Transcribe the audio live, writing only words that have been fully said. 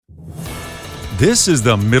This is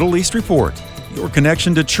the Middle East Report, your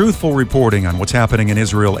connection to truthful reporting on what's happening in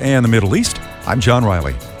Israel and the Middle East. I'm John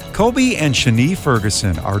Riley. Kobe and Shani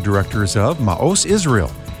Ferguson are directors of Maoz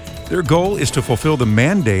Israel. Their goal is to fulfill the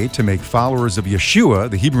mandate to make followers of Yeshua,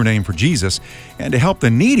 the Hebrew name for Jesus, and to help the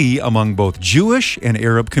needy among both Jewish and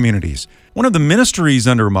Arab communities. One of the ministries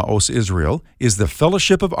under Maoz Israel is the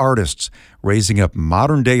Fellowship of Artists, raising up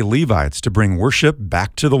modern-day Levites to bring worship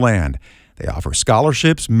back to the land. They offer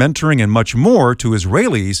scholarships, mentoring, and much more to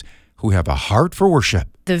Israelis who have a heart for worship.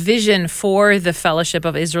 The vision for the Fellowship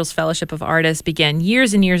of Israel's Fellowship of Artists began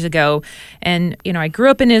years and years ago. And, I grew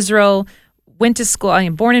up in Israel, went to school,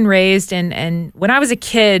 I'm born and raised, and when I was a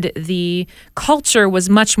kid, the culture was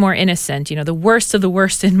much more innocent. The worst of the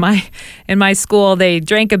worst in my school, they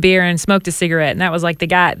drank a beer and smoked a cigarette, and that was like the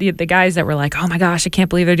guys that were like, oh my gosh, I can't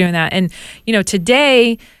believe they're doing that. And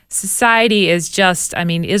today society is just,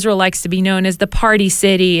 Israel likes to be known as the party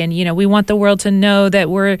city, and we want the world to know that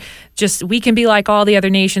we can be like all the other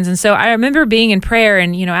nations. And so I remember being in prayer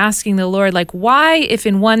and asking the Lord, like, why, if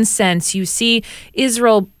in one sense you see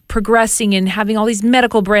Israel progressing and having all these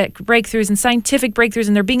medical breakthroughs and scientific breakthroughs,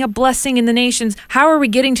 and there being a blessing in the nations, how are we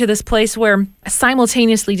getting to this place where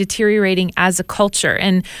simultaneously deteriorating as a culture?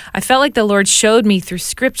 And I felt like the Lord showed me through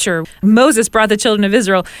Scripture. Moses brought the children of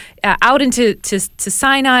Israel out into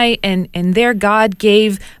Sinai, and there God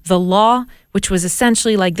gave the law, which was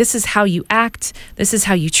essentially like, this is how you act, this is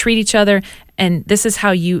how you treat each other, and this is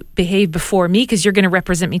how you behave before me, because you're going to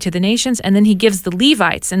represent me to the nations. And then he gives the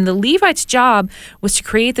Levites. And the Levites' job was to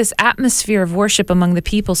create this atmosphere of worship among the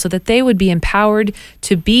people so that they would be empowered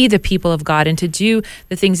to be the people of God and to do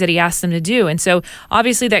the things that he asked them to do. And so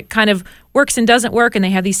obviously that kind of works and doesn't work, and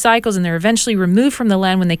they have these cycles, and they're eventually removed from the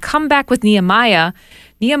land. When they come back with Nehemiah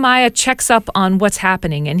checks up on what's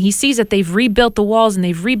happening, and he sees that they've rebuilt the walls and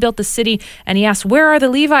they've rebuilt the city, and he asks, where are the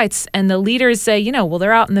Levites? And the leaders say, well,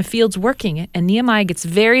 they're out in the fields working. And Nehemiah gets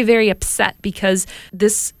very, very upset, because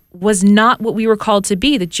this was not what we were called to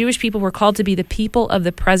be. The Jewish people were called to be the people of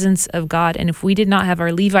the presence of God. And if we did not have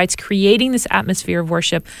our Levites creating this atmosphere of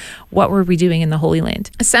worship, what were we doing in the Holy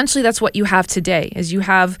Land? Essentially, that's what you have today, is you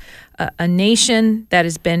have a nation that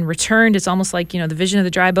has been returned. It's almost like, the vision of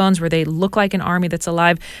the dry bones, where they look like an army that's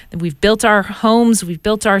alive. We've built our homes, we've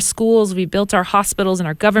built our schools, we've built our hospitals and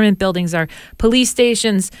our government buildings, our police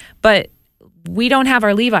stations, but we don't have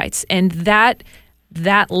our Levites. And that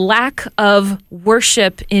lack of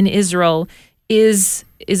worship in Israel is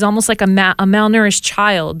almost like a malnourished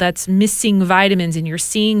child that's missing vitamins, and you're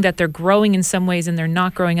seeing that they're growing in some ways and they're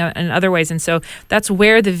not growing in other ways. And so that's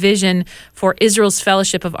where the vision for Israel's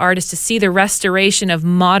Fellowship of Artists, to see the restoration of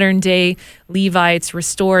modern day Levites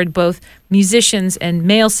restored, both musicians and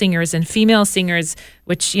male singers and female singers,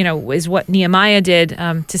 which is what Nehemiah did,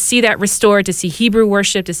 to see that restored, to see Hebrew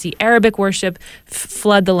worship, to see Arabic worship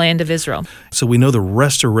flood the land of Israel. So we know the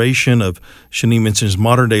restoration of, Shani mentions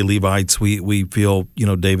modern day Levites. We feel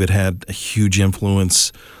David had a huge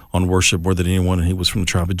influence on worship more than anyone, and he was from the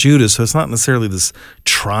tribe of Judah. So it's not necessarily this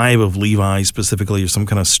tribe of Levi specifically or some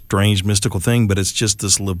kind of strange mystical thing, but it's just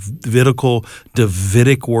this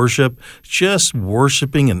Davidic worship, just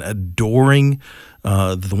worshiping and adoring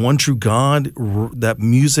the one true God, that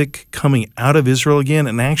music coming out of Israel again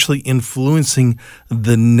and actually influencing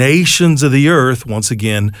the nations of the earth once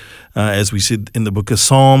again, as we see in the book of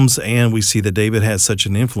Psalms, and we see that David has such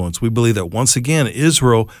an influence. We believe that once again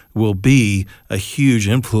Israel will be a huge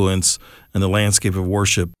influence in the landscape of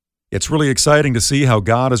worship. It's really exciting to see how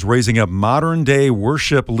God is raising up modern-day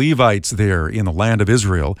worship Levites there in the land of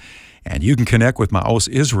Israel. And you can connect with Maoz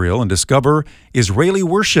Israel and discover Israeli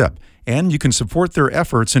worship, and you can support their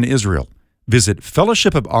efforts in Israel. Visit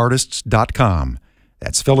fellowshipofartists.com.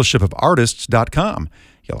 That's fellowshipofartists.com.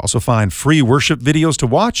 You'll also find free worship videos to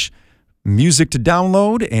watch, music to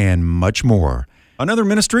download, and much more. Another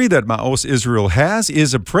ministry that Maoz Israel has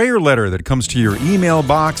is a prayer letter that comes to your email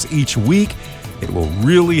box each week. It will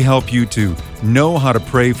really help you to know how to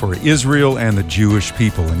pray for Israel and the Jewish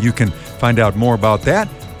people. And you can find out more about that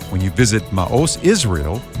when you visit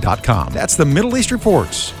maozisrael.com. That's the Middle East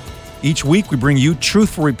Reports. Each week we bring you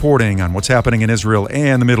truthful reporting on what's happening in Israel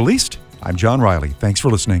and the Middle East. I'm John Riley. Thanks for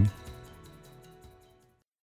listening.